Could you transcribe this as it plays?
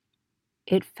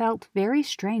It felt very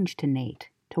strange to Nate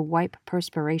to wipe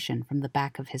perspiration from the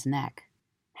back of his neck.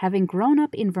 Having grown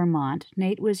up in Vermont,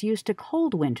 Nate was used to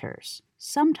cold winters,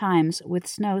 sometimes with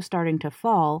snow starting to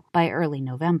fall by early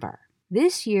November.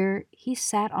 This year, he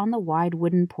sat on the wide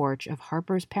wooden porch of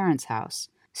Harper's parents' house,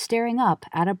 staring up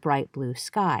at a bright blue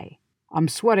sky. "I'm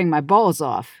sweating my balls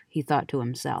off," he thought to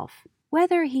himself.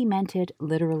 Whether he meant it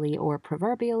literally or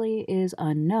proverbially is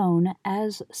unknown,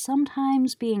 as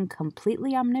sometimes being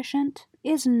completely omniscient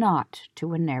is not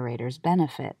to a narrator's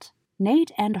benefit.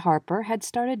 Nate and Harper had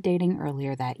started dating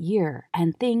earlier that year,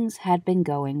 and things had been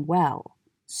going well.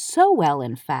 So well,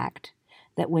 in fact,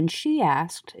 that when she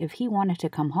asked if he wanted to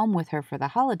come home with her for the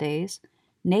holidays,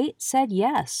 Nate said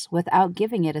yes without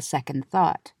giving it a second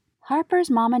thought. Harper's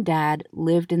mom and dad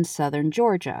lived in southern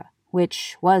Georgia,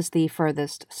 which was the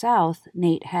furthest south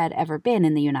Nate had ever been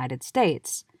in the United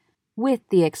States, with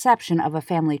the exception of a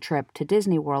family trip to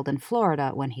Disney World in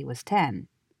Florida when he was 10.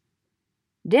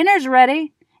 "Dinner's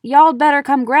ready. Y'all better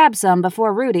come grab some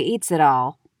before Rudy eats it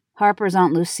all," Harper's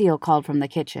Aunt Lucille called from the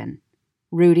kitchen.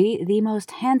 Rudy, the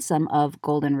most handsome of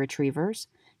golden retrievers,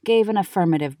 gave an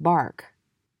affirmative bark.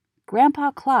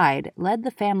 Grandpa Clyde led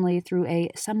the family through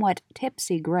a somewhat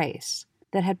tipsy grace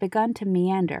that had begun to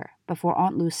meander before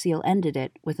Aunt Lucille ended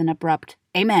it with an abrupt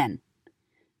 "Amen."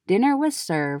 Dinner was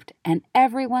served, and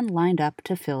everyone lined up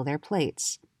to fill their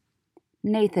plates.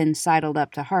 Nathan sidled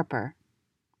up to Harper.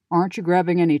 "Aren't you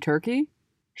grabbing any turkey?"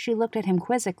 She looked at him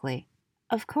quizzically.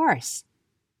 "Of course.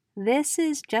 This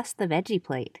is just the veggie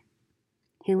plate."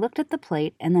 He looked at the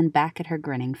plate and then back at her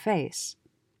grinning face.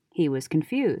 He was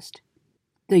confused.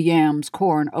 "The yams,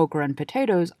 corn, okra, and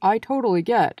potatoes I totally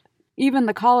get. Even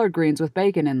the collard greens with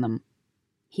bacon in them."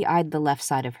 He eyed the left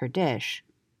side of her dish.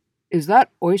 "Is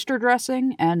that oyster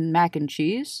dressing and mac and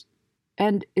cheese?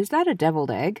 And is that a deviled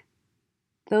egg?"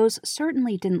 Those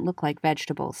certainly didn't look like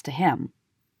vegetables to him.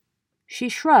 She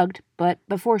shrugged, but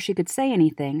before she could say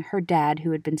anything, her dad,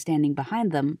 who had been standing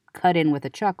behind them, cut in with a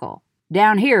chuckle.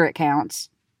 "Down here it counts."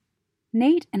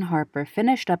 Nate and Harper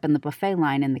finished up in the buffet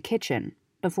line in the kitchen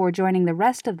before joining the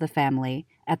rest of the family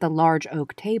at the large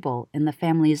oak table in the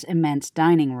family's immense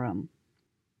dining room.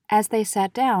 As they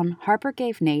sat down, Harper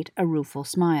gave Nate a rueful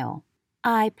smile.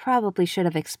 "I probably should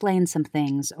have explained some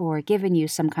things or given you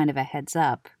some kind of a heads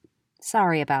up.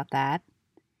 Sorry about that."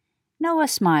 Noah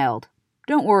smiled.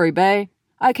 "Don't worry, Bay.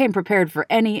 I came prepared for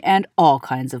any and all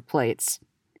kinds of plates."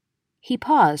 He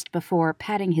paused before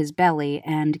patting his belly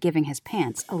and giving his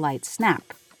pants a light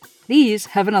snap. "These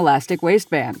have an elastic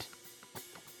waistband."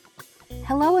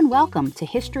 Hello and welcome to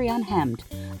History Unhemmed,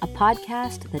 a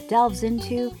podcast that delves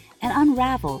into and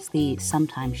unravels the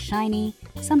sometimes shiny,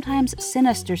 sometimes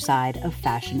sinister side of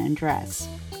fashion and dress.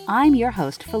 I'm your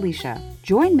host, Felicia.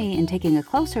 Join me in taking a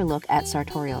closer look at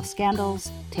sartorial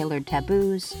scandals, tailored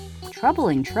taboos,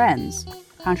 troubling trends,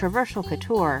 controversial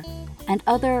couture, and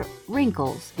other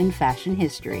wrinkles in fashion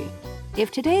history. If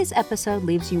today's episode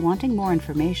leaves you wanting more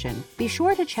information, be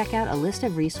sure to check out a list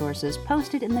of resources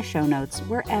posted in the show notes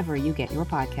wherever you get your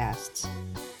podcasts.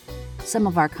 Some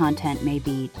of our content may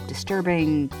be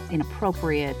disturbing,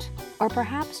 inappropriate, or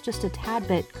perhaps just a tad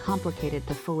bit complicated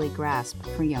to fully grasp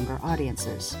for younger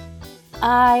audiences.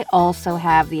 I also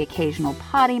have the occasional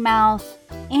potty mouth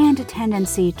and a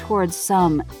tendency towards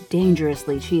some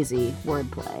dangerously cheesy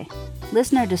wordplay.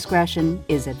 Listener discretion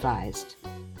is advised.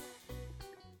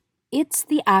 It's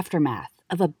the aftermath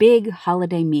of a big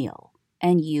holiday meal,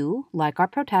 and you, like our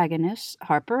protagonists,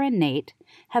 Harper and Nate,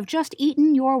 have just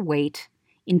eaten your weight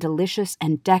in delicious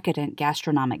and decadent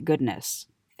gastronomic goodness.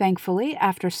 Thankfully,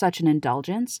 after such an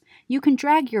indulgence, you can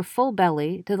drag your full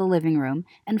belly to the living room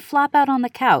and flop out on the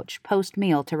couch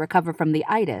post-meal to recover from the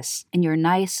itis in your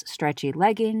nice, stretchy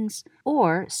leggings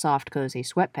or soft, cozy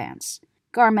sweatpants,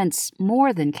 garments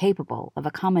more than capable of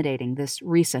accommodating this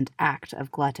recent act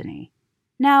of gluttony.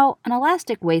 Now, an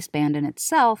elastic waistband in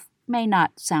itself may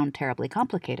not sound terribly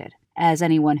complicated. As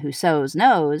anyone who sews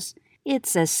knows,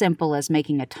 it's as simple as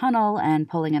making a tunnel and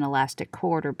pulling an elastic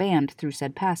cord or band through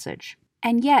said passage.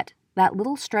 And yet, that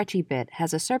little stretchy bit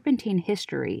has a serpentine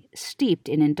history steeped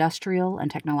in industrial and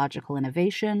technological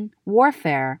innovation,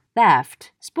 warfare,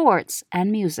 theft, sports,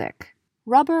 and music.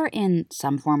 Rubber, in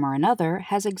some form or another,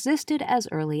 has existed as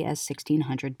early as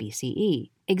 1600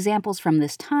 BCE. Examples from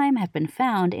this time have been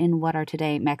found in what are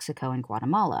today Mexico and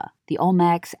Guatemala. The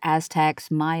Olmecs,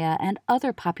 Aztecs, Maya, and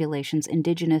other populations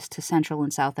indigenous to Central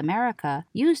and South America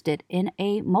used it in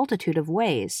a multitude of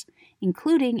ways,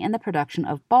 including in the production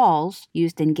of balls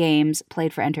used in games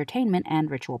played for entertainment and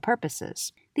ritual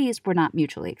purposes. These were not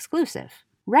mutually exclusive.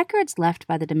 Records left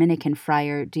by the Dominican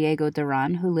friar Diego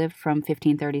Duran, who lived from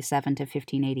 1537 to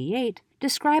 1588,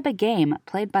 describe a game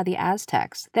played by the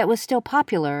Aztecs that was still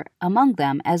popular among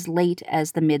them as late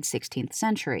as the mid-16th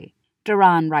century.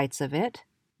 Duran writes of it,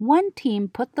 "One team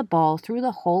put the ball through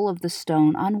the hole of the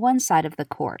stone on one side of the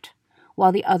court,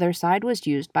 while the other side was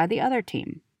used by the other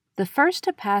team. The first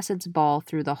to pass its ball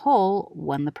through the hole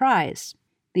won the prize.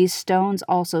 These stones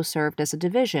also served as a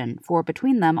division, for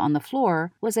between them on the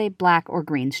floor was a black or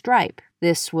green stripe.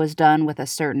 This was done with a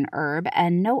certain herb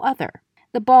and no other.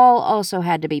 The ball also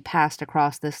had to be passed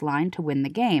across this line to win the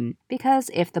game, because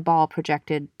if the ball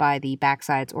projected by the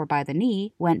backsides or by the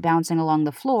knee went bouncing along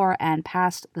the floor and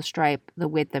passed the stripe the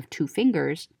width of 2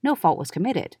 fingers, no fault was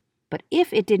committed. But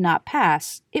if it did not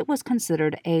pass, it was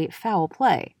considered a foul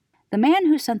play. The man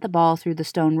who sent the ball through the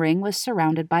stone ring was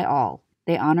surrounded by all.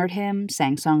 They honored him,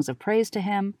 sang songs of praise to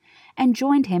him, and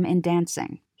joined him in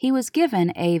dancing. He was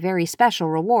given a very special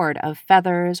reward of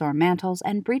feathers or mantles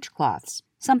and breechcloths,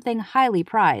 something highly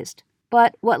prized.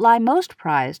 But what lay most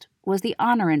prized was the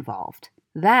honor involved.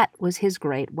 That was his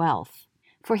great wealth,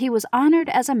 for he was honored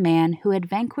as a man who had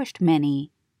vanquished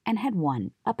many and had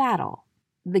won a battle."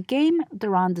 The game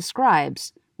Duran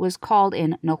describes was called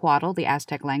in Nahuatl, the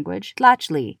Aztec language,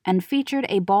 Tlachli, and featured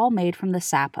a ball made from the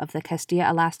sap of the Castilla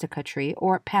elastica tree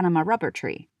or Panama rubber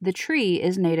tree. The tree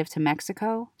is native to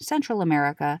Mexico, Central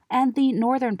America, and the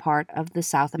northern part of the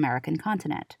South American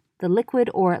continent. The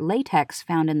liquid or latex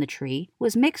found in the tree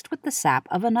was mixed with the sap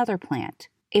of another plant,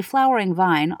 a flowering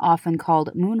vine often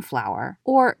called moonflower,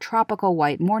 or tropical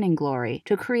white morning glory,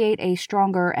 to create a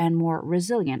stronger and more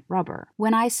resilient rubber.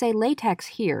 When I say latex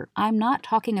here, I'm not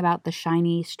talking about the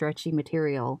shiny, stretchy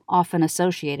material often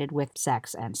associated with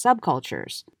sex and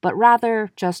subcultures, but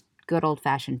rather just good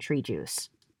old-fashioned tree juice.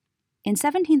 In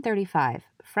 1735,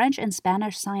 French and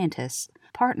Spanish scientists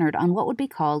partnered on what would be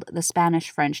called the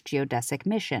Spanish-French Geodesic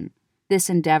Mission. This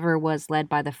endeavor was led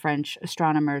by the French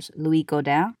astronomers Louis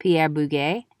Gaudin, Pierre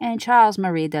Bouguer, and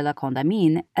Charles-Marie de la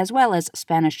Condamine, as well as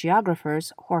Spanish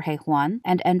geographers Jorge Juan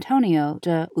and Antonio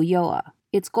de Ulloa.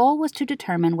 Its goal was to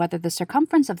determine whether the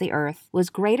circumference of the Earth was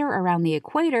greater around the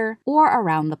equator or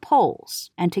around the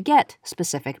poles, and to get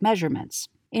specific measurements.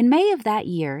 In May of that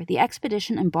year, the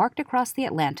expedition embarked across the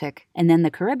Atlantic and then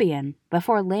the Caribbean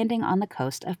before landing on the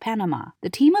coast of Panama. The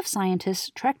team of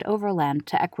scientists trekked overland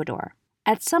to Ecuador.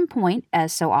 At some point,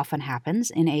 as so often happens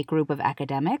in a group of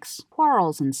academics,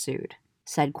 quarrels ensued.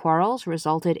 Said quarrels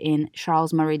resulted in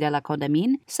Charles-Marie de la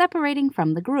Condamine separating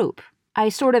from the group. I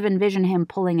sort of envision him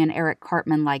pulling an Eric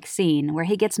Cartman-like scene where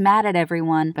he gets mad at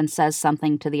everyone and says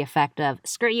something to the effect of,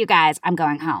 "Screw you guys, I'm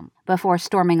going home," before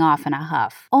storming off in a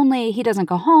huff. Only he doesn't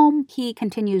go home, he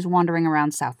continues wandering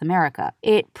around South America.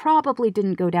 It probably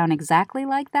didn't go down exactly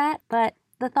like that, but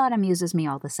the thought amuses me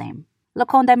all the same. La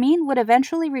Condamine would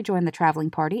eventually rejoin the traveling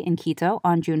party in Quito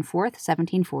on June 4,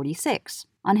 1746.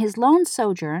 On his lone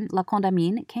sojourn, La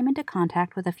Condamine came into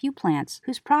contact with a few plants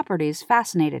whose properties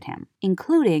fascinated him,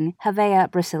 including Hevea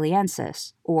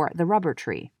brasiliensis, or the rubber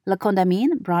tree. La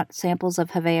Condamine brought samples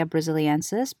of Hevea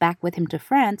brasiliensis back with him to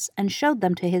France and showed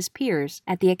them to his peers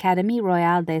at the Académie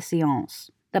Royale des Sciences.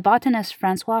 The botanist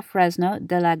François Fresneau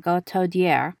de la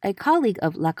Gautaudière, a colleague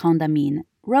of La Condamine,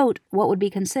 wrote what would be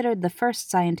considered the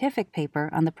first scientific paper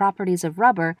on the properties of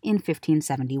rubber in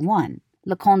 1571.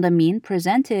 La Condamine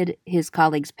presented his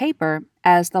colleague's paper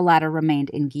as the latter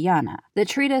remained in Guyana. The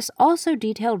treatise also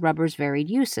detailed rubber's varied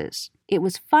uses. It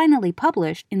was finally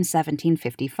published in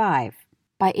 1755.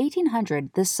 By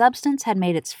 1800, this substance had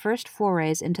made its first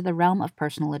forays into the realm of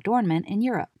personal adornment in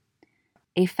Europe.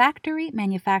 A factory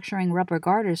manufacturing rubber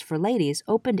garters for ladies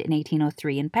opened in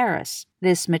 1803 in Paris.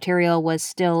 This material was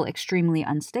still extremely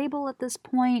unstable at this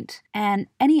point, and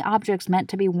any objects meant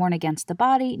to be worn against the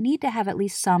body need to have at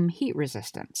least some heat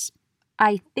resistance.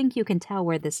 I think you can tell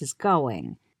where this is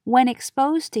going. When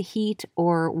exposed to heat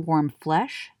or warm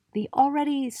flesh, the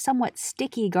already somewhat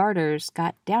sticky garters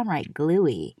got downright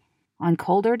gluey. On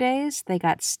colder days, they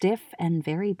got stiff and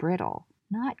very brittle.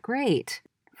 Not great.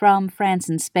 From France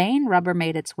and Spain, rubber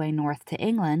made its way north to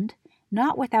England,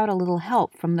 not without a little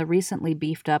help from the recently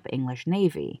beefed-up English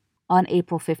Navy. On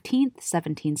April 15,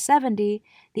 1770,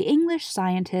 the English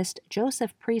scientist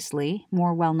Joseph Priestley,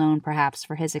 more well-known perhaps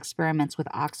for his experiments with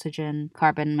oxygen,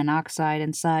 carbon monoxide,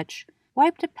 and such,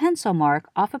 wiped a pencil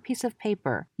mark off a piece of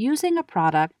paper using a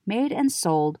product made and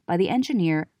sold by the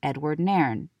engineer Edward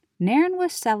Nairn. Nairn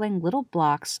was selling little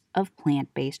blocks of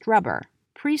plant-based rubber.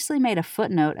 Priestley made a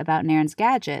footnote about Nairn's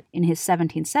gadget in his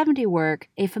 1770 work,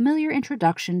 A Familiar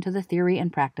Introduction to the Theory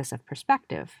and Practice of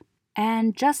Perspective.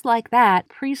 And just like that,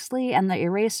 Priestley and the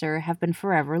eraser have been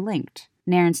forever linked.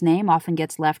 Nairn's name often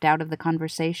gets left out of the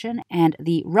conversation, and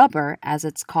the rubber, as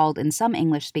it's called in some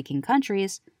English-speaking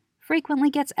countries, frequently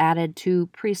gets added to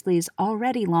Priestley's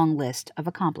already long list of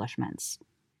accomplishments.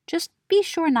 Just be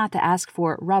sure not to ask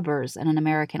for rubbers in an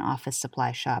American office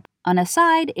supply shop. An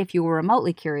aside, if you were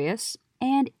remotely curious,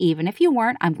 and even if you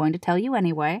weren't, I'm going to tell you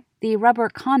anyway, the rubber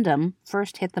condom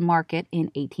first hit the market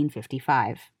in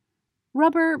 1855.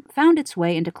 Rubber found its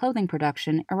way into clothing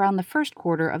production around the first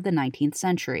quarter of the 19th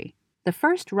century. The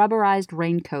first rubberized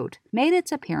raincoat made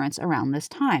its appearance around this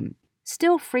time.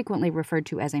 Still frequently referred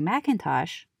to as a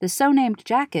mackintosh, the so-named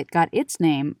jacket got its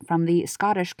name from the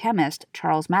Scottish chemist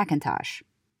Charles Mackintosh.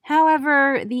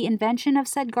 However, the invention of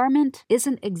said garment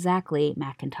isn't exactly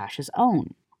Mackintosh's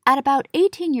own. At about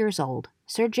 18 years old,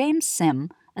 Sir James Sim,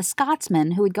 a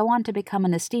Scotsman who would go on to become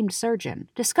an esteemed surgeon,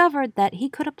 discovered that he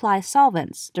could apply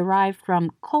solvents derived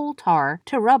from coal tar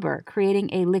to rubber, creating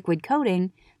a liquid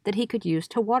coating that he could use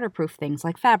to waterproof things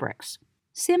like fabrics.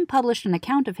 Sim published an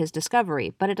account of his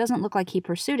discovery, but it doesn't look like he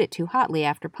pursued it too hotly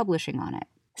after publishing on it.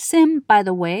 Sim, by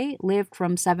the way, lived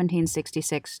from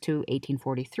 1766 to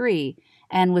 1843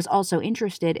 and was also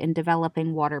interested in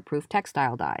developing waterproof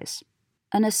textile dyes.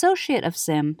 An associate of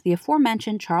Sim, the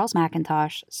aforementioned Charles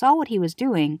Mackintosh, saw what he was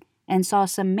doing and saw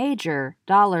some major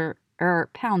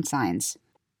pound signs.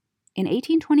 In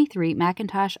 1823,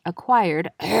 Mackintosh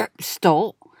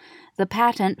stole the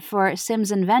patent for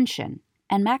Sim's invention,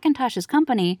 and Mackintosh's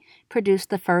company produced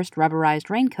the first rubberized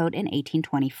raincoat in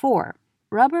 1824.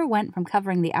 Rubber went from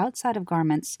covering the outside of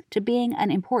garments to being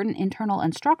an important internal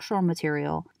and structural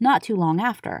material not too long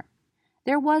after.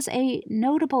 There was a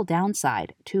notable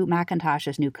downside to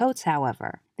Mackintosh's new coats,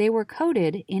 however. They were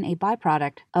coated in a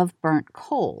byproduct of burnt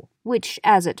coal, which,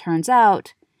 as it turns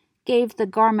out, gave the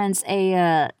garments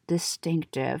a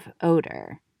distinctive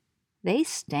odor. They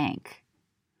stank.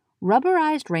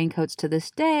 Rubberized raincoats to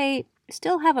this day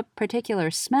still have a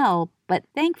particular smell, but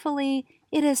thankfully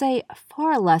it is a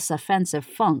far less offensive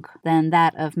funk than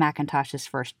that of Mackintosh's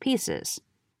first pieces.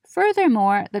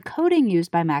 Furthermore, the coating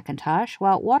used by Mackintosh,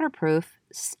 while waterproof,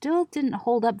 still didn't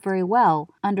hold up very well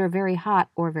under very hot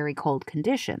or very cold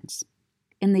conditions.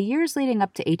 In the years leading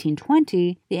up to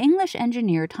 1820, the English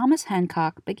engineer Thomas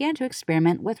Hancock began to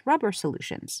experiment with rubber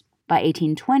solutions. By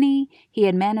 1820, he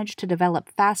had managed to develop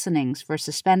fastenings for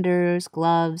suspenders,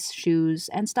 gloves, shoes,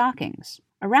 and stockings.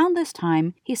 Around this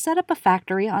time, he set up a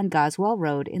factory on Goswell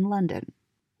Road in London.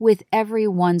 With every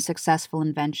one successful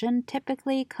invention,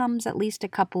 typically comes at least a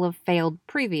couple of failed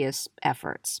previous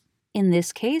efforts. In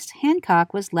this case,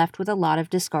 Hancock was left with a lot of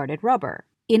discarded rubber.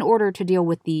 In order to deal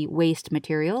with the waste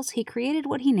materials, he created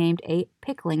what he named a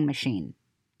pickling machine,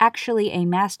 actually a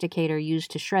masticator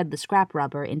used to shred the scrap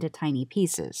rubber into tiny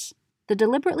pieces. The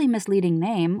deliberately misleading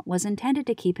name was intended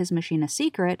to keep his machine a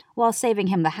secret while saving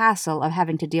him the hassle of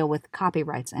having to deal with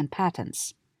copyrights and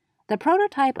patents. The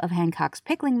prototype of Hancock's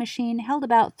pickling machine held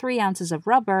about 3 ounces of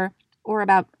rubber, or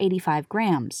about 85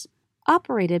 grams.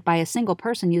 Operated by a single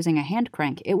person using a hand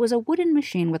crank, it was a wooden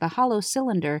machine with a hollow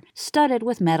cylinder studded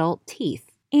with metal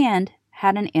teeth, and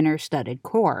had an inner studded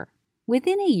core.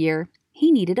 Within a year,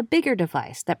 he needed a bigger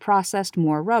device that processed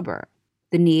more rubber.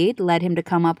 The need led him to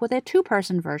come up with a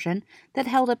 2-person version that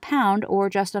held a pound or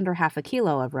just under half a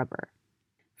kilo of rubber.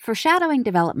 Foreshadowing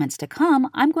developments to come,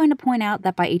 I'm going to point out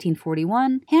that by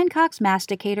 1841, Hancock's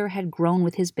masticator had grown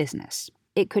with his business.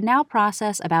 It could now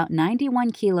process about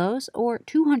 91 kilos or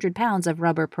 200 pounds of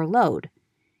rubber per load.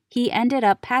 He ended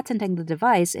up patenting the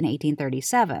device in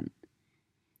 1837.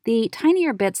 The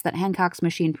tinier bits that Hancock's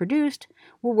machine produced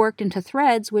were worked into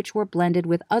threads which were blended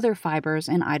with other fibers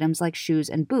in items like shoes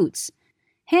and boots.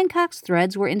 Hancock's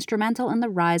threads were instrumental in the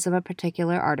rise of a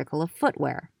particular article of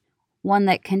footwear, one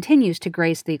that continues to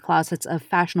grace the closets of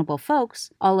fashionable folks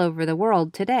all over the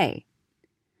world today.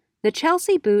 The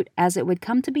Chelsea boot, as it would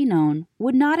come to be known,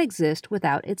 would not exist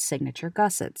without its signature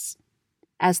gussets.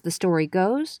 As the story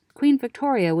goes, Queen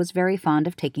Victoria was very fond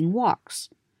of taking walks.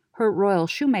 Her royal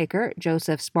shoemaker,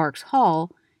 Joseph Sparks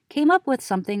Hall, came up with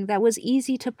something that was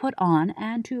easy to put on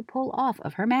and to pull off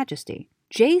of Her Majesty.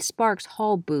 J. Sparks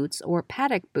Hall boots, or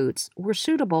paddock boots, were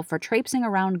suitable for traipsing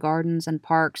around gardens and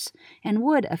parks, and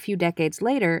would, a few decades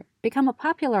later, become a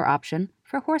popular option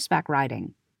for horseback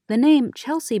riding. The name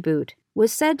Chelsea boot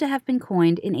was said to have been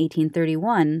coined in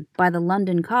 1831 by the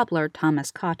London cobbler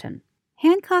Thomas Cotton.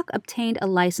 Hancock obtained a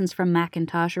license from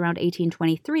Mackintosh around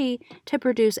 1823 to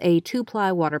produce a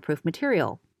 2-ply waterproof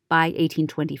material. By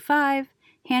 1825,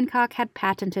 Hancock had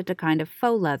patented a kind of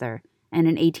faux leather, and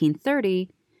in 1830,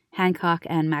 Hancock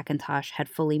and Mackintosh had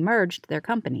fully merged their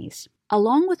companies.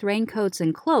 Along with raincoats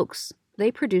and cloaks,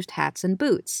 they produced hats and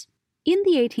boots. In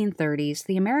the 1830s,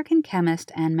 the American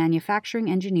chemist and manufacturing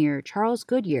engineer Charles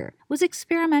Goodyear was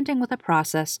experimenting with a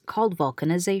process called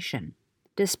vulcanization.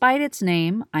 Despite its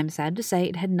name, I'm sad to say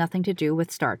it had nothing to do with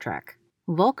Star Trek.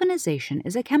 Vulcanization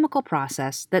is a chemical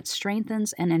process that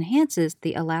strengthens and enhances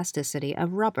the elasticity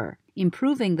of rubber,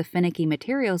 improving the finicky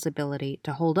material's ability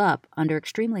to hold up under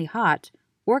extremely hot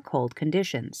or cold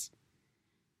conditions.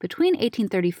 Between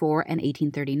 1834 and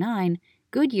 1839,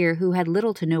 Goodyear, who had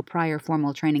little to no prior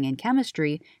formal training in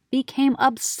chemistry, became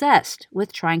obsessed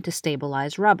with trying to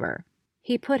stabilize rubber.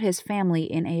 He put his family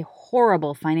in a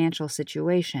horrible financial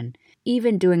situation,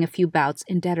 even doing a few bouts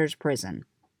in debtor's prison.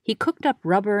 He cooked up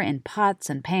rubber in pots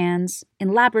and pans,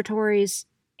 in laboratories,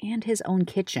 and his own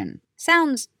kitchen.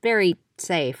 Sounds very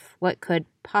safe. What could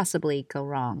possibly go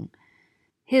wrong?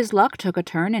 His luck took a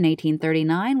turn in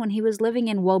 1839 when he was living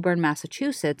in Woburn,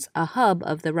 Massachusetts, a hub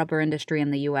of the rubber industry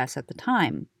in the U.S. at the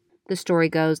time. The story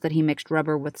goes that he mixed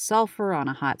rubber with sulfur on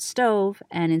a hot stove,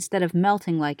 and instead of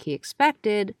melting like he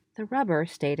expected, the rubber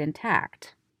stayed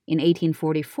intact. In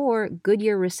 1844,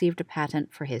 Goodyear received a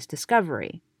patent for his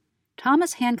discovery.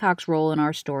 Thomas Hancock's role in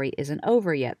our story isn't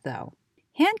over yet, though.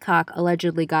 Hancock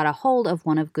allegedly got a hold of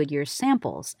one of Goodyear's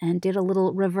samples and did a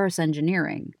little reverse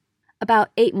engineering.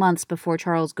 About 8 months before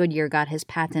Charles Goodyear got his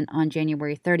patent on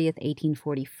January 30th,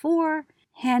 1844,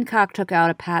 Hancock took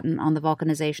out a patent on the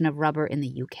vulcanization of rubber in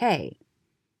the UK.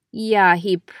 Yeah,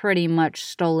 he pretty much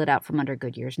stole it out from under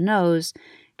Goodyear's nose,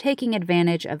 taking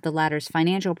advantage of the latter's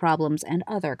financial problems and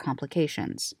other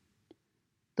complications.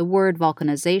 The word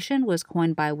vulcanization was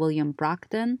coined by William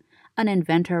Brockden, an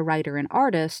inventor, writer, and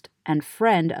artist, and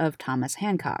friend of Thomas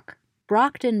Hancock.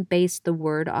 Brockden based the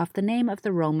word off the name of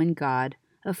the Roman god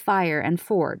of fire and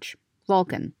forge,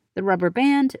 Vulcan. The rubber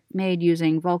band, made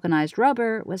using vulcanized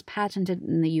rubber, was patented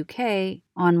in the UK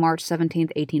on March 17,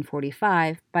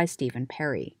 1845, by Stephen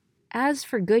Perry. As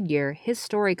for Goodyear, his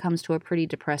story comes to a pretty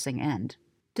depressing end.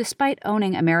 Despite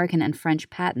owning American and French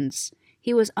patents,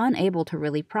 he was unable to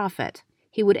really profit.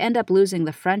 He would end up losing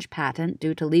the French patent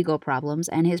due to legal problems,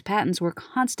 and his patents were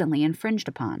constantly infringed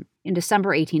upon. In December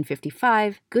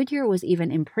 1855, Goodyear was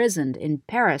even imprisoned in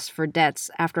Paris for debts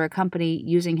after a company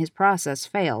using his process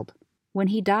failed. When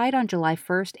he died on July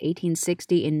 1,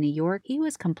 1860 in New York, he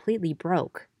was completely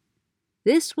broke.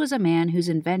 This was a man whose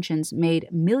inventions made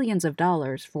millions of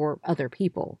dollars for other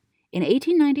people. In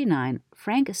 1899,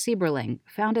 Frank Sieberling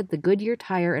founded the Goodyear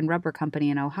Tire and Rubber Company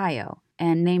in Ohio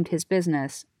and named his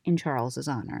business in Charles's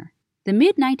honor. The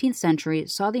mid-19th century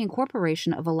saw the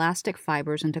incorporation of elastic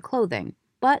fibers into clothing,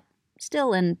 but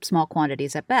still in small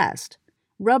quantities at best.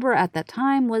 Rubber at that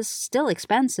time was still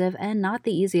expensive and not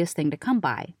the easiest thing to come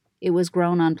by. It was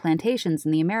grown on plantations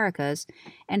in the Americas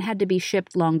and had to be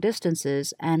shipped long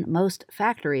distances, and most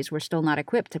factories were still not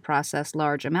equipped to process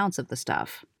large amounts of the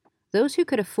stuff. Those who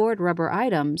could afford rubber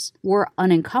items were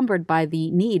unencumbered by the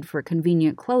need for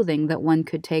convenient clothing that one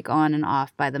could take on and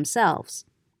off by themselves.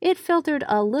 It filtered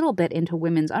a little bit into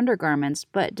women's undergarments,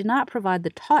 but did not provide the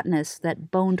tautness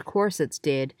that boned corsets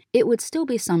did. It would still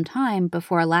be some time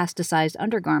before elasticized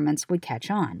undergarments would catch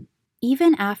on.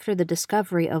 Even after the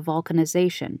discovery of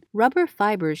vulcanization, rubber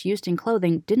fibers used in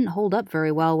clothing didn't hold up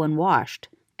very well when washed,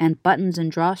 and buttons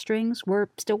and drawstrings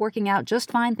were still working out just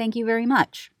fine, thank you very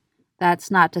much. That's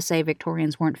not to say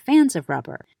Victorians weren't fans of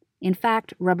rubber. In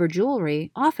fact, rubber jewelry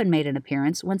often made an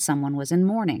appearance when someone was in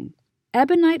mourning.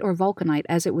 Ebonite or vulcanite,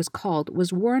 as it was called,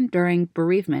 was worn during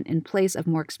bereavement in place of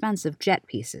more expensive jet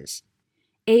pieces.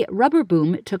 A rubber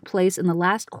boom took place in the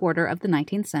last quarter of the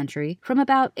 19th century from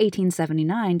about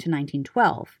 1879 to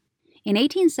 1912. In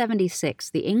 1876,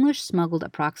 the English smuggled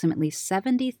approximately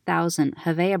 70,000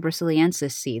 Hevea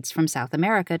brasiliensis seeds from South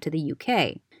America to the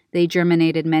UK. They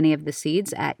germinated many of the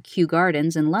seeds at Kew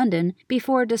Gardens in London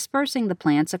before dispersing the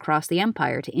plants across the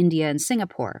empire to India and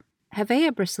Singapore.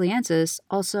 Hevea brasiliensis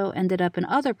also ended up in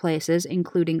other places,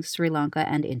 including Sri Lanka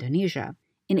and Indonesia.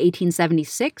 In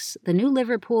 1876, the new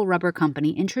Liverpool Rubber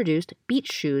Company introduced beach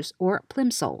shoes, or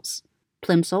plimsolls.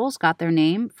 Plimsolls got their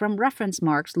name from reference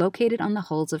marks located on the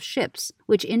hulls of ships,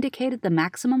 which indicated the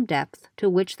maximum depth to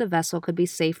which the vessel could be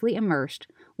safely immersed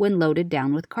when loaded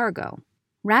down with cargo.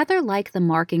 Rather like the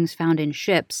markings found in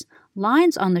ships,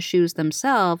 lines on the shoes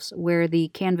themselves, where the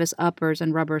canvas uppers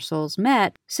and rubber soles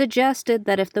met, suggested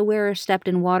that if the wearer stepped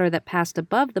in water that passed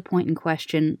above the point in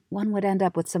question, one would end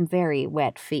up with some very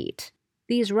wet feet.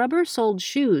 These rubber-soled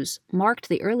shoes marked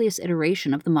the earliest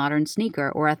iteration of the modern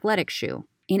sneaker or athletic shoe.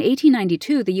 In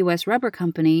 1892, the U.S. Rubber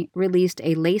Company released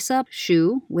a lace-up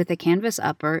shoe with a canvas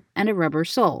upper and a rubber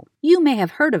sole. You may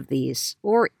have heard of these,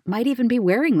 or might even be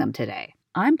wearing them today.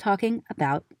 I'm talking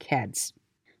about Keds.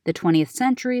 The 20th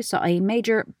century saw a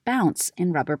major bounce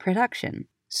in rubber production.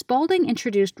 Spalding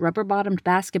introduced rubber-bottomed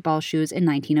basketball shoes in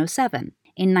 1907.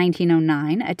 In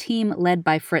 1909, a team led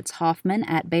by Fritz Hoffmann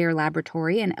at Bayer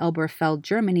Laboratory in Elberfeld,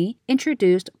 Germany,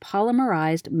 introduced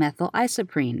polymerized methyl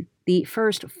isoprene, the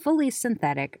first fully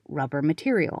synthetic rubber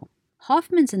material.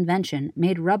 Hoffmann's invention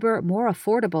made rubber more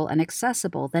affordable and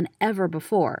accessible than ever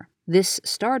before. This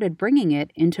started bringing it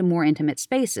into more intimate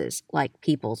spaces, like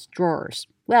people's drawers.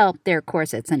 Well, their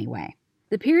corsets anyway.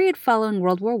 The period following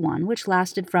World War I, which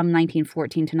lasted from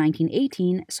 1914 to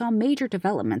 1918, saw major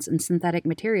developments in synthetic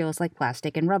materials like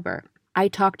plastic and rubber. I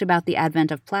talked about the advent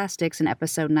of plastics in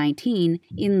episode 19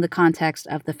 in the context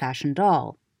of the fashion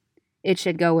doll. It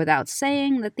should go without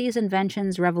saying that these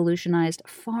inventions revolutionized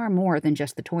far more than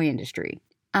just the toy industry.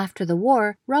 After the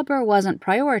war, rubber wasn't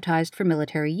prioritized for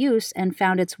military use and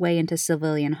found its way into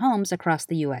civilian homes across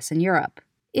the US and Europe.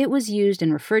 It was used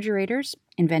in refrigerators,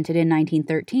 invented in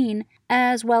 1913,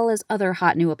 as well as other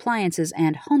hot new appliances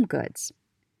and home goods.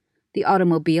 The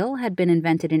automobile had been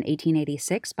invented in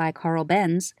 1886 by Carl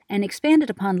Benz and expanded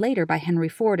upon later by Henry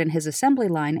Ford and his assembly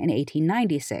line in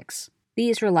 1896.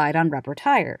 These relied on rubber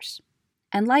tires.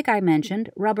 And like I mentioned,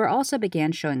 rubber also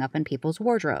began showing up in people's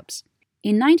wardrobes.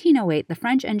 In 1908, the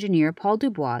French engineer Paul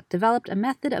Dubois developed a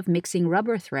method of mixing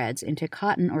rubber threads into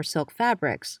cotton or silk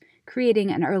fabrics,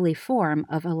 creating an early form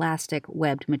of elastic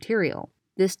webbed material.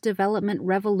 This development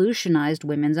revolutionized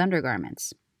women's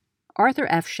undergarments. Arthur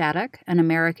F. Shattuck, an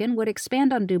American, would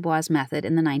expand on Dubois' method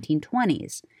in the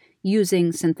 1920s,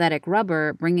 using synthetic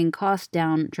rubber, bringing costs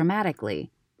down dramatically.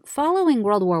 Following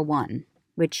World War I,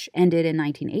 which ended in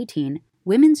 1918,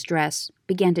 women's dress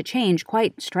began to change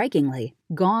quite strikingly.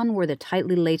 Gone were the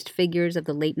tightly laced figures of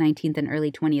the late 19th and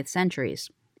early 20th centuries.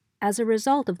 As a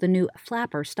result of the new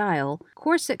flapper style,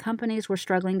 corset companies were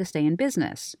struggling to stay in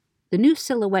business. The new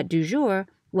silhouette du jour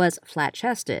was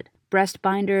flat-chested. Breast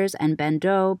binders and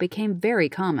bandeaux became very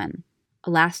common.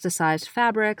 Elasticized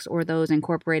fabrics, or those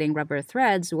incorporating rubber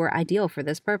threads, were ideal for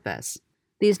this purpose.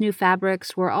 These new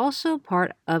fabrics were also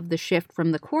part of the shift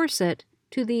from the corset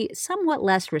to the somewhat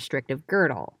less restrictive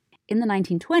girdle. In the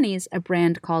 1920s, a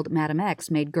brand called Madame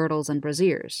X made girdles and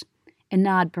brassieres, a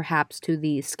nod perhaps to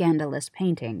the scandalous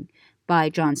painting by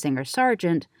John Singer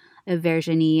Sargent of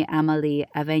Virginie Amélie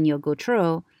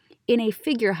Avegno-Gautreau in a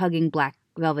figure-hugging black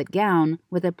velvet gown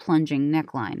with a plunging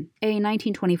neckline. A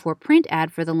 1924 print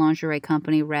ad for the lingerie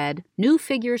company read, "New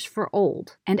figures for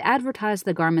old," and advertised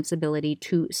the garment's ability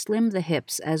to slim the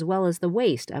hips as well as the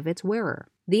waist of its wearer.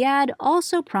 The ad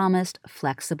also promised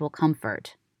flexible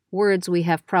comfort, words we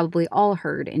have probably all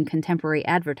heard in contemporary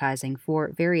advertising for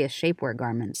various shapewear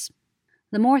garments.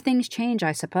 The more things change,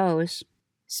 I suppose.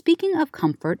 Speaking of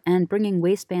comfort and bringing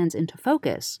waistbands into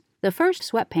focus, the first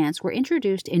sweatpants were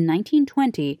introduced in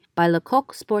 1920 by Le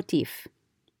Coq Sportif,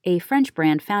 a French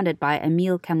brand founded by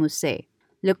Émile Camusset.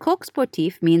 Le Coq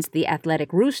Sportif means the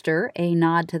athletic rooster, a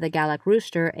nod to the Gallic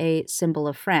rooster, a symbol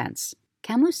of France.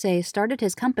 Camusset started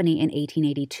his company in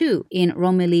 1882 in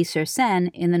Romilly-sur-Seine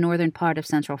in the northern part of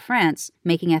central France,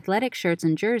 making athletic shirts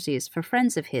and jerseys for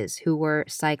friends of his who were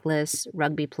cyclists,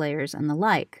 rugby players, and the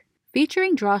like.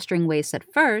 Featuring drawstring waists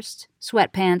at first,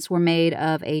 sweatpants were made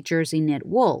of a jersey knit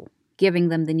wool, giving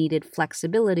them the needed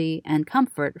flexibility and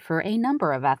comfort for a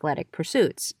number of athletic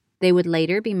pursuits. They would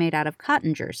later be made out of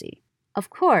cotton jersey. Of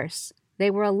course,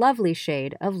 they were a lovely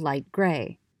shade of light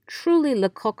gray. Truly, Le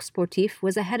Coq Sportif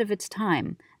was ahead of its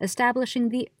time, establishing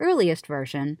the earliest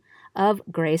version of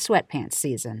gray sweatpants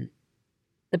season.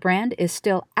 The brand is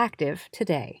still active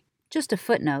today. Just a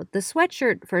footnote, the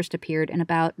sweatshirt first appeared in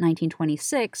about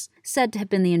 1926, said to have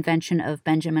been the invention of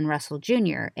Benjamin Russell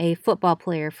Jr., a football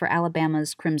player for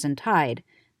Alabama's Crimson Tide,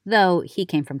 though he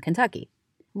came from Kentucky.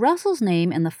 Russell's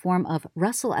name in the form of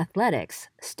Russell Athletics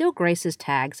still graces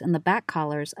tags and the back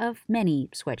collars of many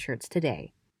sweatshirts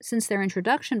today. Since their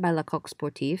introduction by Le Coq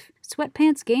Sportif,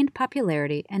 sweatpants gained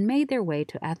popularity and made their way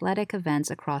to athletic events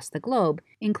across the globe,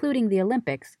 including the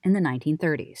Olympics in the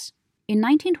 1930s. In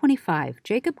 1925,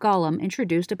 Jacob Gollum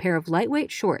introduced a pair of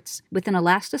lightweight shorts with an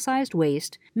elasticized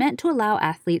waist meant to allow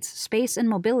athletes space and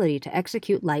mobility to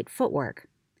execute light footwork.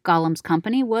 Gollum's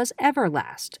company was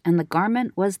Everlast, and the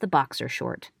garment was the boxer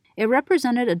short. It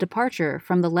represented a departure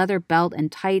from the leather belt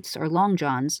and tights or long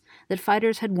johns that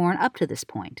fighters had worn up to this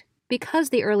point. Because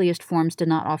the earliest forms did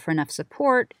not offer enough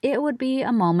support, it would be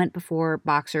a moment before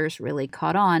boxers really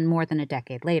caught on more than a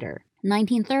decade later.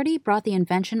 1930 brought the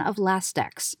invention of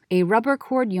lastex, a rubber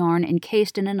cord yarn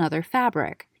encased in another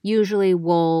fabric, usually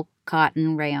wool,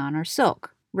 cotton, rayon, or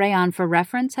silk. Rayon, for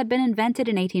reference, had been invented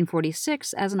in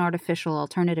 1846 as an artificial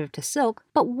alternative to silk,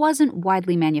 but wasn't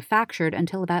widely manufactured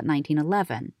until about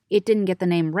 1911. It didn't get the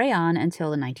name rayon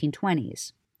until the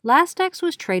 1920s. Lastex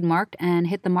was trademarked and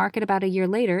hit the market about a year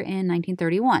later in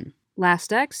 1931.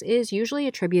 Lastex is usually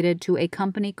attributed to a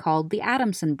company called the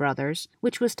Adamson Brothers,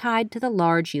 which was tied to the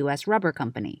large U.S. rubber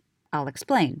company. I'll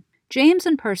explain. James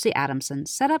and Percy Adamson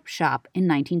set up shop in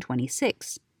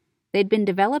 1926. They'd been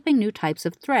developing new types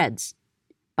of threads.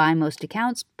 By most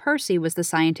accounts, Percy was the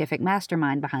scientific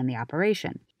mastermind behind the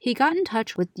operation. He got in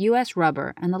touch with U.S.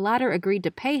 Rubber, and the latter agreed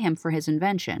to pay him for his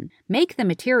invention, make the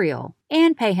material,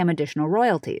 and pay him additional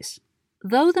royalties.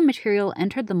 Though the material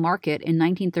entered the market in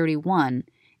 1931,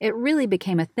 it really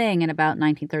became a thing in about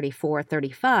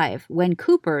 1934-35 when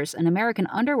Cooper's, an American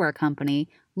underwear company,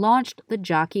 launched the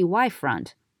Jockey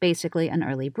Y-Front, basically an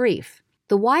early brief.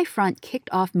 The Y-Front kicked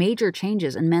off major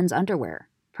changes in men's underwear,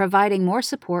 providing more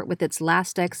support with its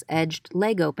lastex-edged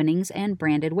leg openings and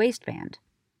branded waistband.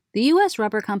 The U.S.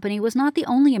 Rubber Company was not the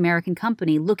only American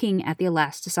company looking at the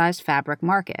elasticized fabric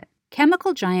market.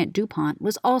 Chemical giant DuPont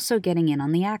was also getting in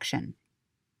on the action.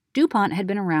 DuPont had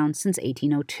been around since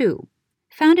 1802.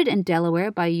 Founded in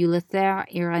Delaware by Eleuthère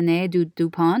Irénée du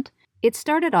DuPont, it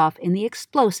started off in the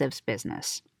explosives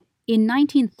business. In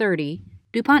 1930,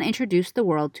 DuPont introduced the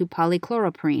world to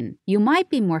polychloroprene. You might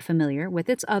be more familiar with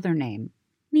its other name,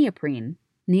 neoprene.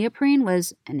 Neoprene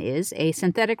was and is a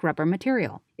synthetic rubber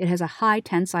material. It has a high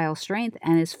tensile strength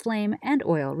and is flame and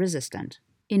oil resistant.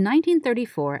 In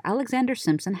 1934, Alexander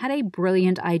Simpson had a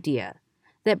brilliant idea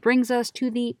that brings us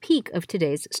to the peak of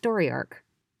today's story arc.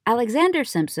 Alexander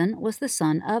Simpson was the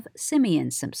son of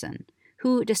Simeon Simpson,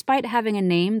 who, despite having a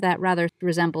name that rather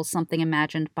resembles something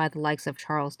imagined by the likes of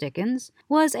Charles Dickens,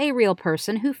 was a real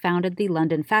person who founded the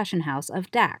London fashion house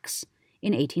of Dax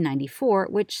in 1894,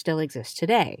 which still exists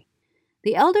today.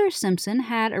 The elder Simpson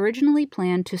had originally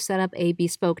planned to set up a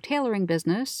bespoke tailoring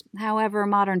business, however,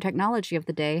 modern technology of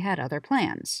the day had other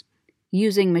plans.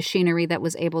 Using machinery that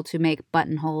was able to make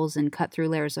buttonholes and cut through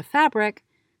layers of fabric,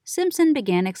 Simpson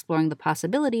began exploring the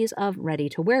possibilities of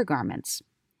ready-to-wear garments.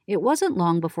 It wasn't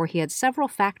long before he had several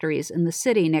factories in the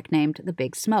city nicknamed the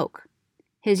Big Smoke.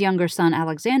 His younger son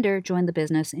Alexander joined the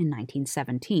business in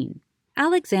 1917.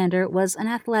 Alexander was an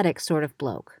athletic sort of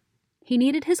bloke. He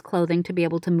needed his clothing to be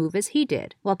able to move as he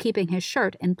did, while keeping his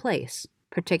shirt in place,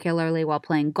 particularly while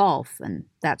playing golf and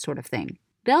that sort of thing.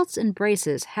 Belts and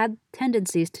braces had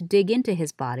tendencies to dig into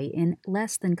his body in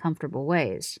less than comfortable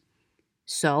ways.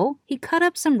 So, he cut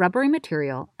up some rubbery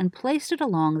material and placed it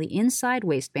along the inside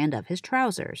waistband of his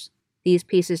trousers. These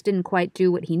pieces didn't quite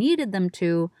do what he needed them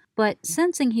to, but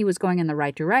sensing he was going in the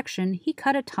right direction, he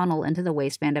cut a tunnel into the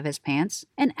waistband of his pants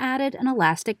and added an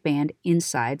elastic band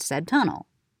inside said tunnel.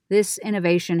 This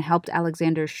innovation helped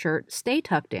Alexander's shirt stay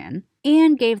tucked in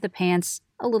and gave the pants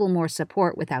a little more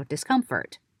support without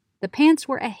discomfort. The pants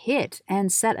were a hit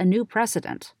and set a new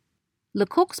precedent. Le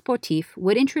Coq Sportif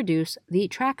would introduce the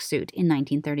tracksuit in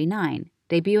 1939,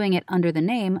 debuting it under the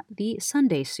name the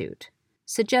Sunday suit,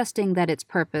 suggesting that its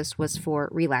purpose was for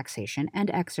relaxation and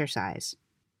exercise.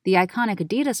 The iconic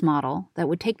Adidas model that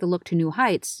would take the look to new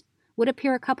heights would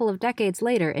appear a couple of decades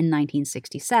later in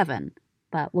 1967,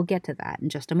 but we'll get to that in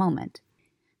just a moment.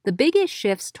 The biggest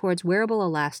shifts towards wearable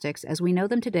elastics as we know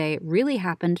them today really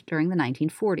happened during the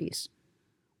 1940s.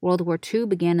 World War II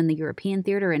began in the European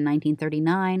theater in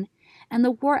 1939, and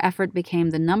the war effort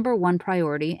became the number one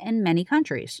priority in many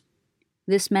countries.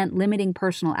 This meant limiting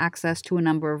personal access to a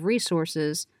number of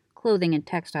resources, clothing and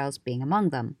textiles being among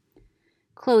them.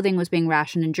 Clothing was being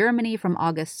rationed in Germany from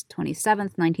August 27,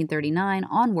 1939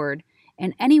 onward,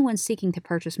 and anyone seeking to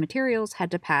purchase materials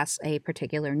had to pass a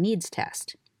particular needs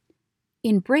test.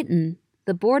 In Britain,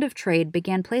 the Board of Trade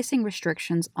began placing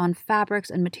restrictions on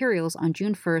fabrics and materials on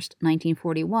June 1,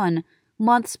 1941,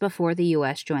 months before the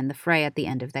U.S. joined the fray at the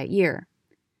end of that year.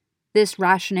 This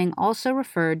rationing, also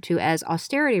referred to as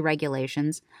austerity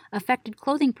regulations, affected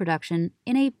clothing production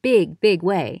in a big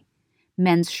way.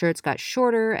 Men's shirts got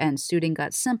shorter and suiting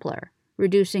got simpler,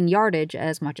 reducing yardage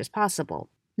as much as possible.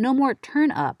 No more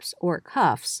turn-ups or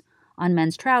cuffs on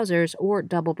men's trousers or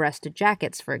double-breasted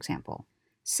jackets, for example.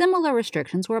 Similar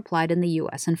restrictions were applied in the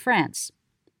U.S. and France.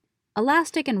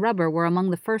 Elastic and rubber were among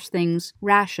the first things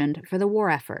rationed for the war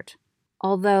effort,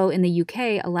 although in the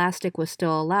UK, elastic was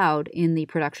still allowed in the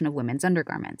production of women's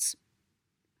undergarments.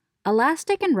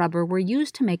 Elastic and rubber were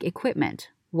used to make equipment.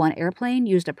 One airplane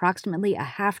used approximately a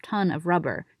half-ton of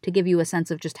rubber to give you a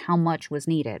sense of just how much was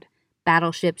needed.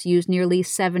 Battleships used nearly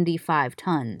 75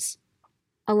 tons.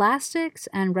 Elastics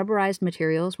and rubberized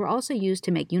materials were also used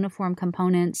to make uniform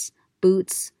components,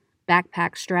 boots,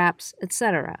 backpack straps,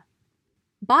 etc.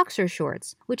 Boxer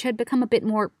shorts, which had become a bit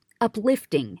more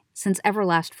uplifting since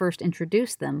Everlast first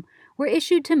introduced them, were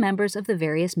issued to members of the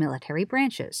various military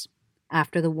branches.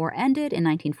 After the war ended in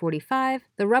 1945,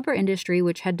 the rubber industry,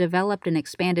 which had developed and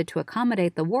expanded to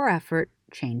accommodate the war effort,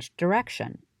 changed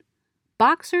direction.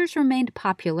 Boxers remained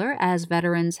popular as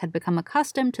veterans had become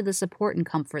accustomed to the support and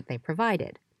comfort they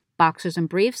provided. Boxers and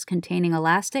briefs containing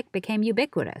elastic became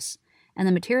ubiquitous, and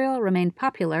the material remained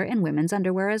popular in women's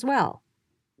underwear as well.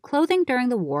 Clothing during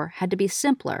the war had to be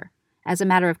simpler, as a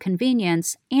matter of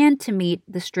convenience and to meet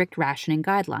the strict rationing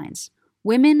guidelines.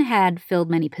 Women had filled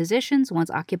many positions once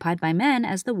occupied by men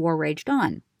as the war raged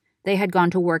on. They had gone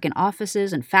to work in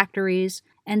offices and factories,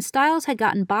 and styles had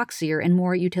gotten boxier and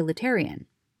more utilitarian.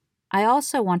 I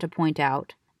also want to point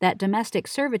out that domestic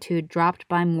servitude dropped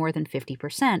by more than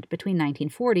 50% between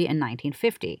 1940 and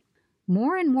 1950.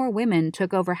 More and more women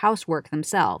took over housework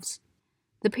themselves.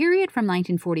 The period from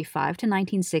 1945 to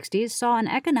 1960s saw an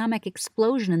economic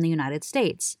explosion in the United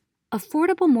States.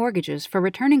 Affordable mortgages for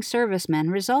returning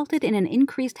servicemen resulted in an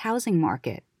increased housing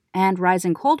market, and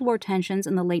rising Cold War tensions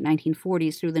in the late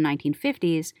 1940s through the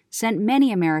 1950s sent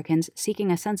many Americans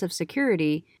seeking a sense of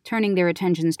security, turning their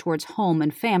attentions towards home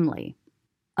and family.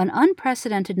 An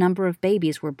unprecedented number of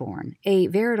babies were born, a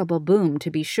veritable boom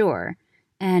to be sure,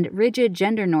 and rigid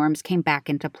gender norms came back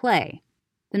into play.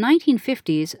 The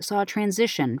 1950s saw a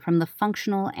transition from the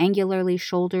functional, angularly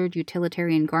shouldered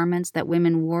utilitarian garments that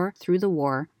women wore through the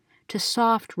war to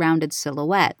soft, rounded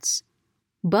silhouettes.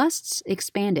 Busts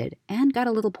expanded and got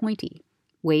a little pointy.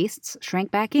 Waists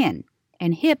shrank back in,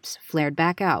 and hips flared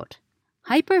back out.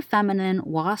 Hyper-feminine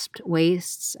wasped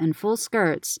waists and full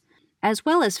skirts, as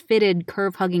well as fitted,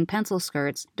 curve-hugging pencil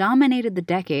skirts, dominated the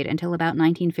decade until about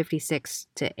 1956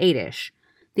 to 8-ish.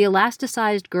 The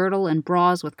elasticized girdle and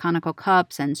bras with conical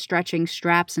cups and stretching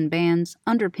straps and bands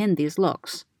underpinned these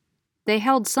looks. They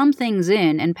held some things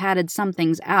in and padded some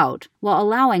things out, while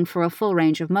allowing for a full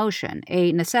range of motion,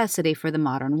 a necessity for the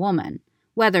modern woman,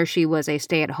 whether she was a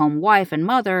stay-at-home wife and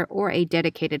mother or a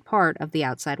dedicated part of the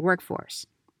outside workforce.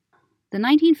 The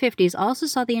 1950s also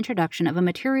saw the introduction of a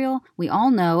material we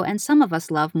all know and some of us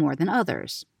love more than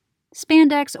others.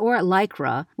 Spandex, or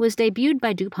Lycra, was debuted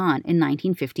by DuPont in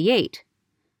 1958.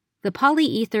 The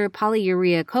polyether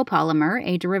polyurea copolymer,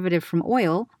 a derivative from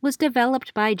oil, was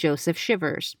developed by Joseph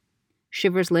Shivers.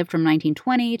 Shivers lived from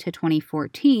 1920 to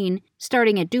 2014,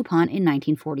 starting at DuPont in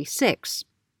 1946.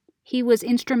 He was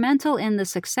instrumental in the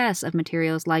success of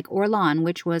materials like Orlan,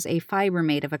 which was a fiber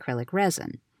made of acrylic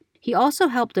resin. He also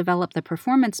helped develop the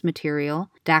performance material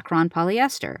Dacron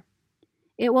polyester.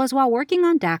 It was while working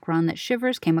on Dacron that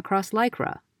Shivers came across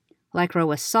Lycra. Lycra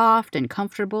was soft and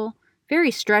comfortable,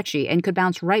 very stretchy, and could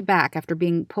bounce right back after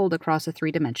being pulled across a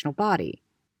three-dimensional body.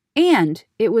 And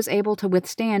it was able to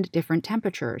withstand different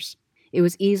temperatures. It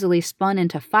was easily spun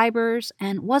into fibers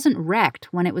and wasn't wrecked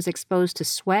when it was exposed to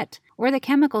sweat or the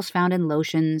chemicals found in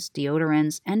lotions,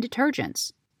 deodorants, and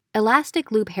detergents.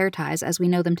 Elastic loop hair ties, as we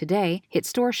know them today, hit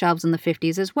store shelves in the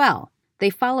 50s as well. They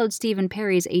followed Stephen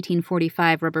Perry's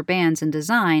 1845 rubber bands in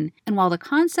design, and while the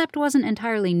concept wasn't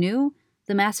entirely new,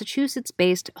 the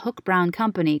Massachusetts-based Hook Brown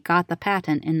Company got the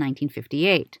patent in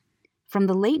 1958. From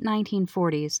the late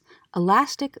 1940s,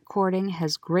 elastic cording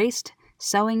has graced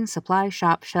sewing supply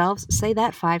shop shelves, say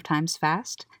that 5 times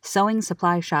fast, sewing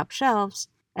supply shop shelves,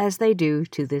 as they do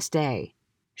to this day.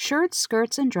 Shirts,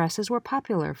 skirts, and dresses were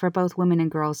popular for both women and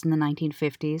girls in the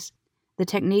 1950s. The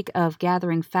technique of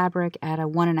gathering fabric at a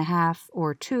 1.5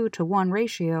 or 2 to 1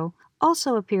 ratio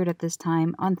also appeared at this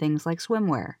time on things like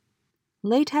swimwear.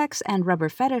 Latex and rubber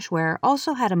fetish wear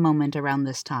also had a moment around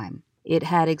this time. It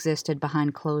had existed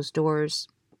behind closed doors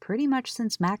pretty much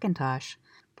since Macintosh,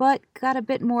 but got a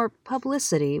bit more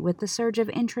publicity with the surge of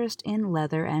interest in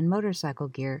leather and motorcycle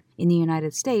gear in the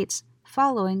United States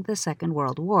following the Second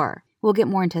World War. We'll get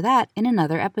more into that in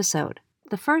another episode.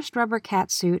 The first rubber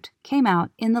catsuit came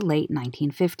out in the late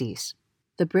 1950s.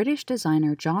 The British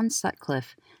designer John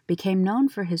Sutcliffe became known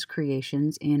for his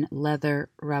creations in leather,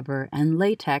 rubber, and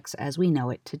latex as we know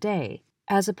it today,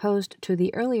 as opposed to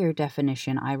the earlier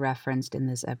definition I referenced in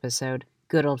this episode,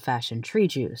 good old-fashioned tree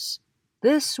juice.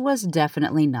 This was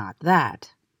definitely not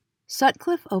that.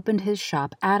 Sutcliffe opened his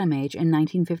shop Atomage in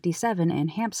 1957 in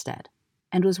Hampstead,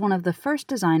 and was one of the first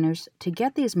designers to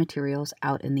get these materials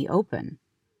out in the open.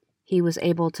 He was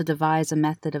able to devise a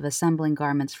method of assembling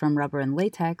garments from rubber and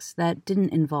latex that didn't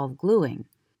involve gluing.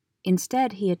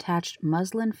 Instead, he attached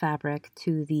muslin fabric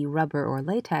to the rubber or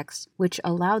latex, which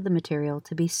allowed the material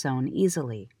to be sewn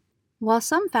easily. While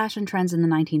some fashion trends in the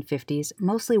 1950s,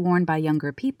 mostly worn by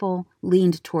younger people,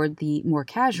 leaned toward the more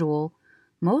casual,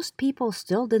 most people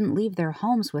still didn't leave their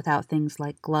homes without things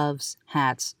like gloves,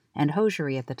 hats, and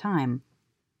hosiery at the time.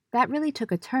 That really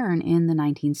took a turn in the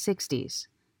 1960s,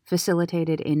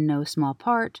 facilitated in no small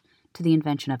part to the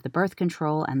invention of the birth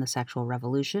control and the sexual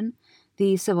revolution,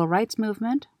 the civil rights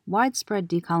movement, widespread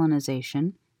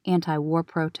decolonization, anti-war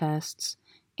protests,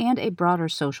 and a broader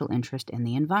social interest in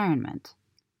the environment.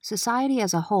 Society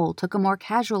as a whole took a more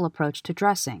casual approach to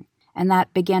dressing, and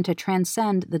that began to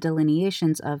transcend the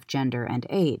delineations of gender and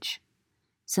age.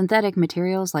 Synthetic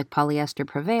materials like polyester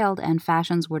prevailed, and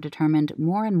fashions were determined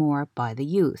more and more by the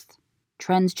youth.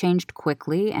 Trends changed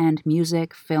quickly, and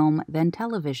music, film, then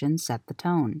television set the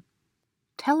tone.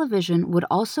 Television would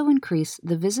also increase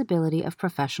the visibility of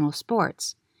professional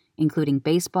sports, including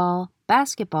baseball,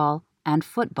 basketball, and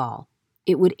football.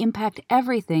 It would impact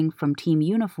everything from team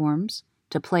uniforms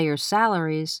to players'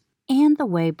 salaries and the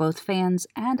way both fans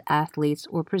and athletes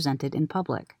were presented in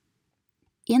public.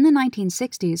 In the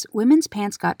 1960s, women's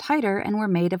pants got tighter and were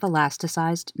made of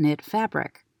elasticized knit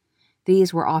fabric.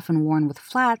 These were often worn with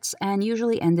flats and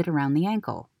usually ended around the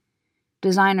ankle.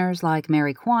 Designers like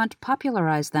Mary Quant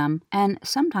popularized them and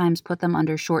sometimes put them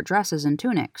under short dresses and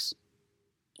tunics.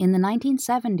 In the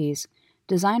 1970s,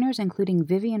 designers including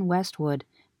Vivienne Westwood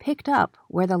picked up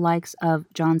where the likes of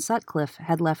John Sutcliffe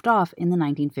had left off in the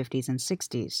 1950s and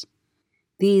 60s.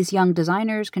 These young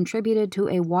designers contributed to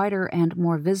a wider and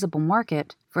more visible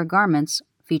market for garments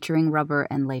featuring rubber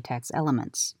and latex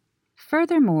elements.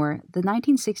 Furthermore, the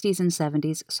 1960s and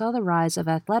 70s saw the rise of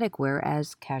athletic wear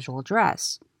as casual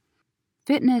dress.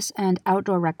 Fitness and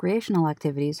outdoor recreational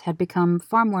activities had become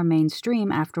far more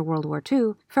mainstream after World War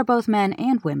II for both men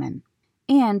and women,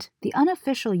 and the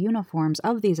unofficial uniforms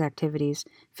of these activities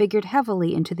figured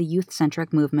heavily into the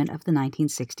youth-centric movement of the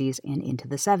 1960s and into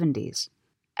the 70s.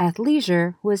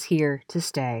 Athleisure was here to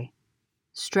stay.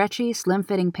 Stretchy,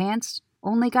 slim-fitting pants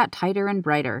only got tighter and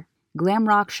brighter. Glam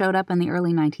rock showed up in the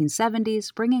early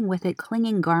 1970s, bringing with it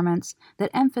clinging garments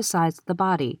that emphasized the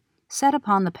body, set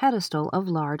upon the pedestal of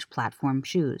large platform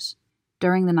shoes.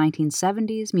 During the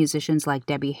 1970s, musicians like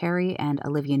Debbie Harry and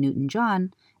Olivia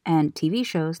Newton-John, and TV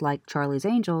shows like Charlie's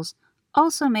Angels,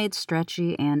 also made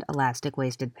stretchy and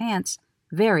elastic-waisted pants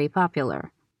very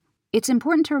popular. It's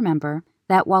important to remember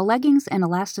that while leggings and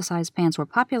elasticized pants were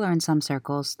popular in some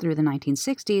circles through the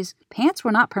 1960s, pants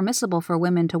were not permissible for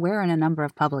women to wear in a number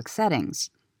of public settings.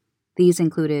 These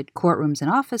included courtrooms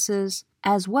and offices,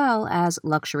 as well as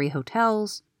luxury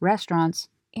hotels, restaurants,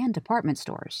 and department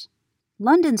stores.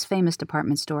 London's famous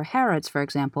department store Harrods, for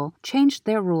example, changed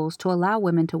their rules to allow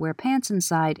women to wear pants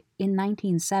inside in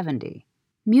 1970.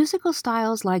 Musical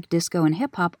styles like disco and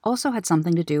hip-hop also had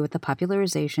something to do with the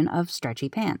popularization of stretchy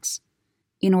pants.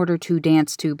 In order to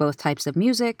dance to both types of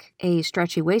music, a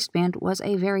stretchy waistband was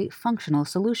a very functional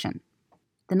solution.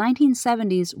 The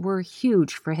 1970s were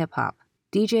huge for hip-hop.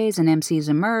 DJs and MCs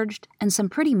emerged, and some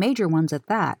pretty major ones at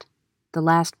that. The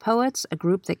Last Poets, a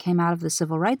group that came out of the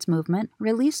civil rights movement,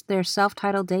 released their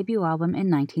self-titled debut album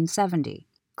in 1970.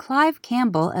 Clive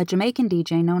Campbell, a Jamaican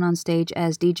DJ known on stage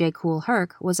as DJ Kool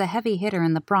Herc, was a heavy hitter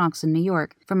in the Bronx in New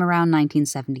York from around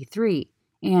 1973.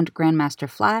 And Grandmaster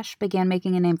Flash began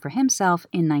making a name for himself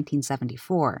in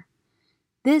 1974.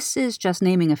 This is just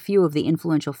naming a few of the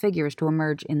influential figures to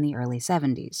emerge in the early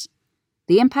 70s.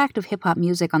 The impact of hip-hop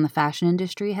music on the fashion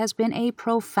industry has been a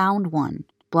profound one.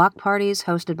 Block parties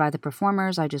hosted by the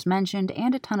performers I just mentioned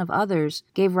and a ton of others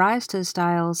gave rise to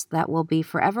styles that will be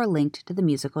forever linked to the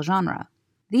musical genre.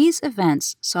 These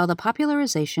events saw the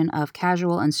popularization of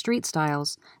casual and street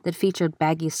styles that featured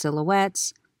baggy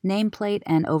silhouettes, nameplate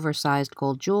and oversized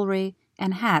gold jewelry,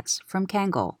 and hats from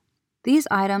Kangol. These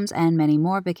items and many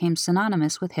more became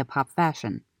synonymous with hip-hop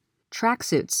fashion.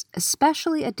 Tracksuits,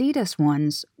 especially Adidas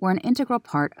ones, were an integral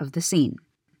part of the scene.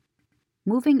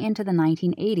 Moving into the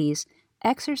 1980s,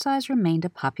 exercise remained a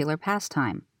popular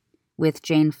pastime. With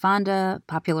Jane Fonda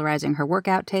popularizing her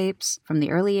workout tapes from the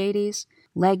early 80s,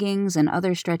 leggings and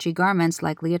other stretchy garments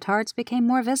like leotards became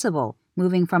more visible,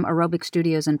 moving from aerobic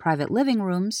studios and private living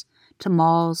rooms to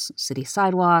malls, city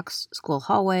sidewalks, school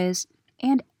hallways,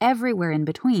 and everywhere in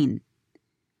between.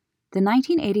 The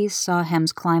 1980s saw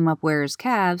hems climb up wearers'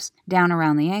 calves, down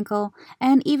around the ankle,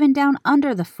 and even down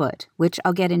under the foot, which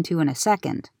I'll get into in a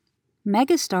second.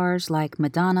 Megastars like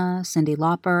Madonna, Cyndi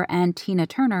Lauper, and Tina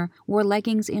Turner wore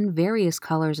leggings in various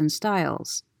colors and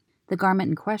styles. The garment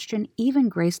in question even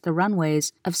graced the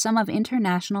runways of some of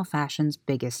international fashion's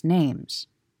biggest names.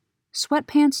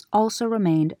 Sweatpants also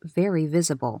remained very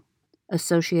visible.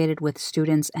 Associated with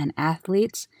students and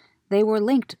athletes, they were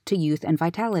linked to youth and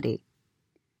vitality.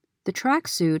 The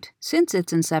tracksuit, since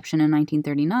its inception in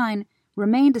 1939,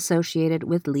 remained associated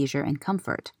with leisure and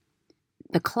comfort.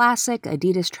 The classic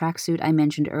Adidas tracksuit I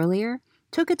mentioned earlier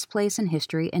took its place in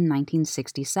history in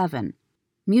 1967.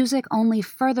 Music only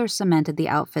further cemented the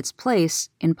outfit's place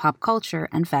in pop culture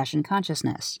and fashion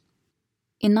consciousness.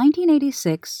 In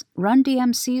 1986, Run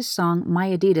DMC's song My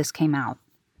Adidas came out.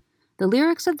 The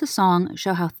lyrics of the song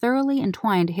show how thoroughly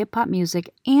entwined hip-hop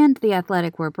music and the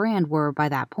athletic wear brand were by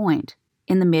that point,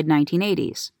 in the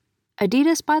mid-1980s.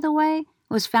 Adidas, by the way,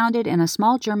 was founded in a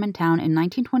small German town in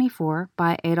 1924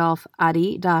 by Adolf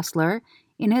Adi Dassler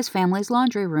in his family's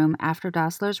laundry room after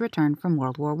Dassler's return from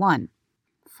World War I.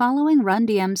 Following Run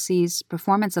DMC's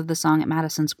performance of the song at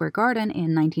Madison Square Garden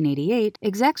in 1988,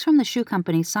 execs from the shoe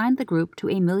company signed the group to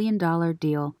a $1 million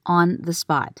deal on the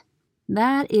spot.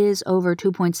 That is over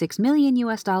 $2.6 million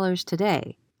US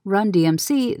today. Run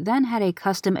DMC then had a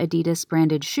custom Adidas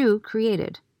branded shoe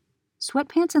created.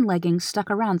 Sweatpants and leggings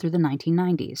stuck around through the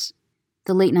 1990s.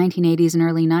 The late 1980s and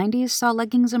early 90s saw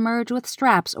leggings emerge with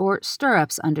straps or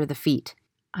stirrups under the feet.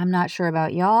 I'm not sure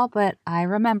about y'all, but I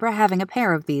remember having a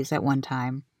pair of these at one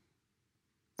time.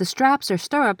 The straps or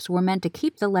stirrups were meant to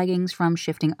keep the leggings from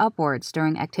shifting upwards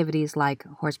during activities like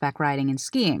horseback riding and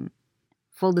skiing.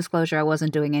 Full disclosure, I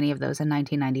wasn't doing any of those in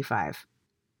 1995.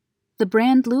 The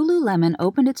brand Lululemon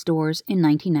opened its doors in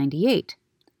 1998.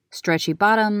 Stretchy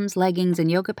bottoms, leggings, and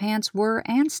yoga pants were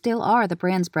and still are the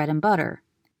brand's bread and butter.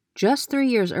 Just 3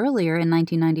 years earlier, in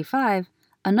 1995,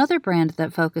 another brand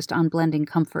that focused on blending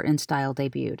comfort and style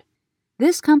debuted.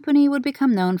 This company would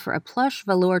become known for a plush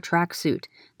velour tracksuit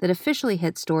that officially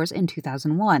hit stores in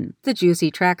 2001, the Juicy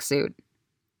tracksuit.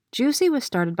 Juicy was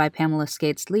started by Pamela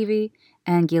Skates-Levy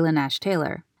and Gila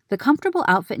Nash-Taylor. The comfortable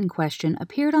outfit in question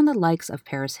appeared on the likes of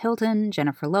Paris Hilton,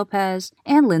 Jennifer Lopez,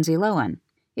 and Lindsay Lohan.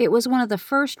 It was one of the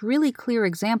first really clear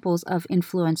examples of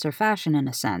influencer fashion in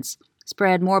a sense,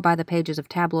 spread more by the pages of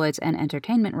tabloids and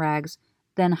entertainment rags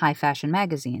than high-fashion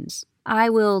magazines.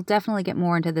 I will definitely get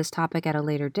more into this topic at a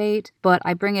later date, but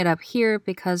I bring it up here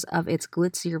because of its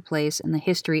glitzier place in the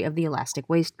history of the elastic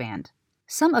waistband.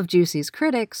 Some of Juicy's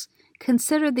critics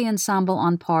considered the ensemble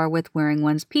on par with wearing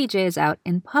one's PJs out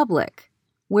in public.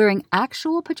 Wearing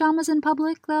actual pajamas in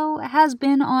public, though, has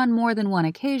been on more than one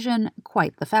occasion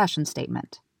quite the fashion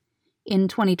statement. In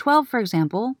 2012, for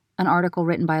example, an article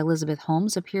written by Elizabeth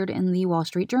Holmes appeared in the Wall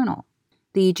Street Journal.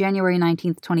 The January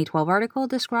 19, 2012 article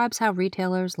describes how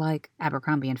retailers like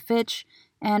Abercrombie & Fitch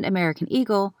and American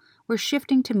Eagle were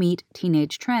shifting to meet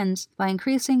teenage trends by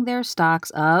increasing their stocks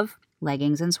of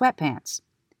leggings and sweatpants.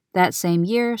 That same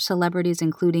year, celebrities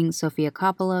including Sofia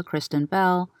Coppola, Kristen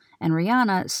Bell, and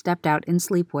Rihanna stepped out in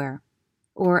sleepwear,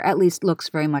 or at least looks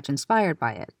very much inspired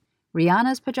by it.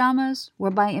 Rihanna's pajamas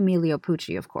were by Emilio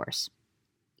Pucci, of course.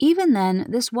 Even then,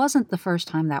 this wasn't the first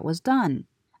time that was done.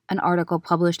 An article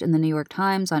published in the New York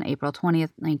Times on April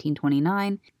 20th,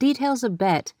 1929, details a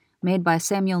bet made by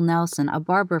Samuel Nelson, a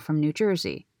barber from New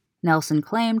Jersey. Nelson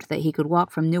claimed that he could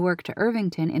walk from Newark to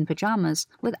Irvington in pajamas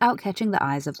without catching the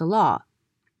eyes of the law.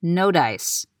 No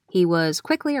dice. He was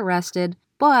quickly arrested,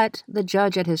 but the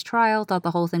judge at his trial thought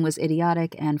the whole thing was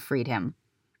idiotic and freed him.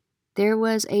 There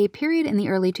was a period in the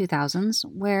early 2000s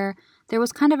where there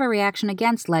was kind of a reaction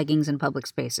against leggings in public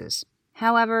spaces.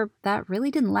 However, that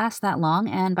really didn't last that long,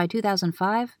 and by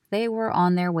 2005, they were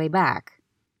on their way back.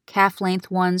 Calf-length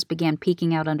ones began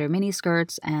peeking out under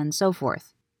miniskirts, and so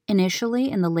forth. Initially,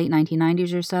 in the late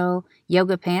 1990s or so,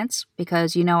 yoga pants,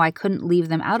 because I couldn't leave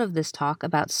them out of this talk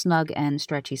about snug and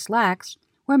stretchy slacks,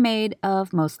 were made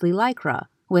of mostly lycra,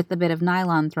 with a bit of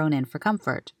nylon thrown in for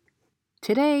comfort.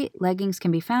 Today, leggings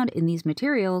can be found in these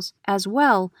materials, as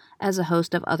well as a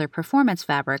host of other performance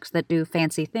fabrics that do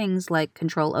fancy things like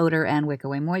control odor and wick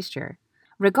away moisture.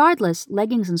 Regardless,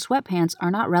 leggings and sweatpants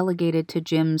are not relegated to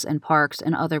gyms and parks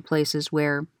and other places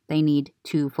where they need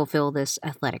to fulfill this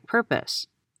athletic purpose.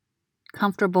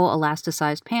 Comfortable,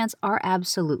 elasticized pants are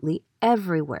absolutely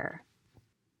everywhere.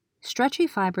 Stretchy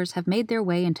fibers have made their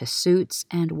way into suits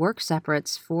and work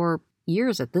separates for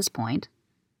years at this point.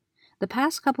 The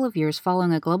past couple of years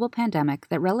following a global pandemic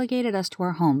that relegated us to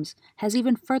our homes has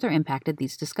even further impacted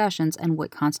these discussions and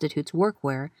what constitutes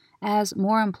workwear, as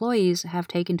more employees have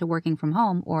taken to working from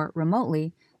home or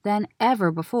remotely than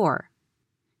ever before.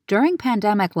 During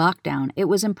pandemic lockdown, it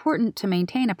was important to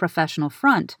maintain a professional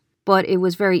front, but it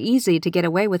was very easy to get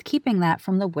away with keeping that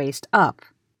from the waist up.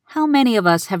 How many of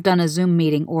us have done a Zoom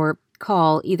meeting or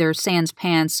call either sans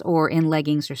pants or in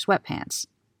leggings or sweatpants?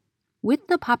 With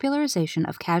the popularization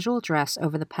of casual dress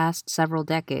over the past several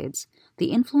decades,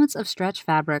 the influence of stretch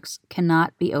fabrics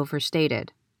cannot be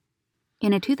overstated.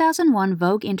 In a 2001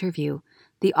 Vogue interview,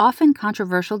 the often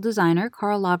controversial designer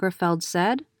Karl Lagerfeld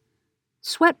said,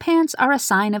 "Sweatpants are a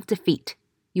sign of defeat.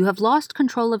 You have lost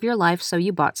control of your life, so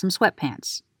you bought some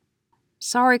sweatpants."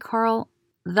 Sorry, Karl,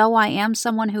 though I am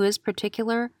someone who is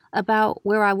particular about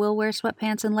where I will wear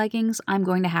sweatpants and leggings, I'm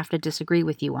going to have to disagree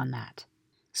with you on that.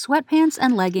 Sweatpants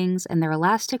and leggings and their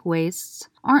elastic waists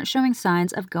aren't showing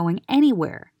signs of going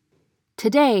anywhere.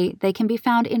 Today, they can be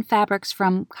found in fabrics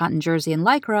from cotton jersey and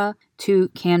lycra to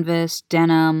canvas,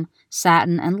 denim,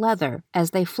 satin, and leather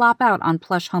as they flop out on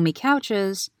plush homey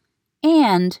couches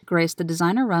and grace the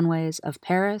designer runways of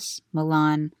Paris,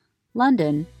 Milan,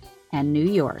 London, and New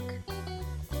York.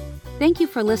 Thank you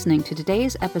for listening to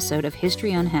today's episode of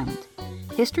History Unhemmed.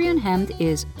 History Unhemmed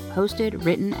is hosted,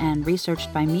 written, and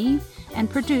researched by me and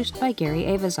produced by Gary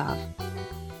Avazov.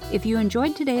 If you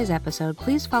enjoyed today's episode,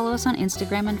 please follow us on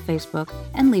Instagram and Facebook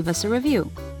and leave us a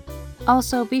review.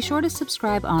 Also, be sure to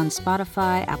subscribe on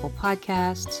Spotify, Apple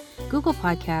Podcasts, Google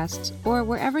Podcasts, or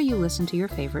wherever you listen to your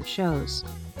favorite shows.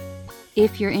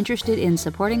 If you're interested in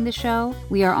supporting the show,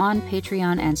 we are on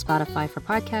Patreon and Spotify for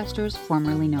podcasters,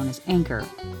 formerly known as Anchor.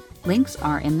 Links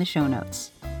are in the show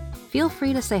notes. Feel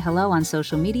free to say hello on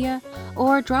social media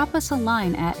or drop us a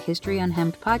line at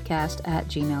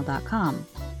historyunhemmedpodcast@gmail.com.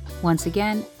 Once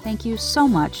again, thank you so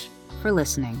much for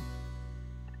listening.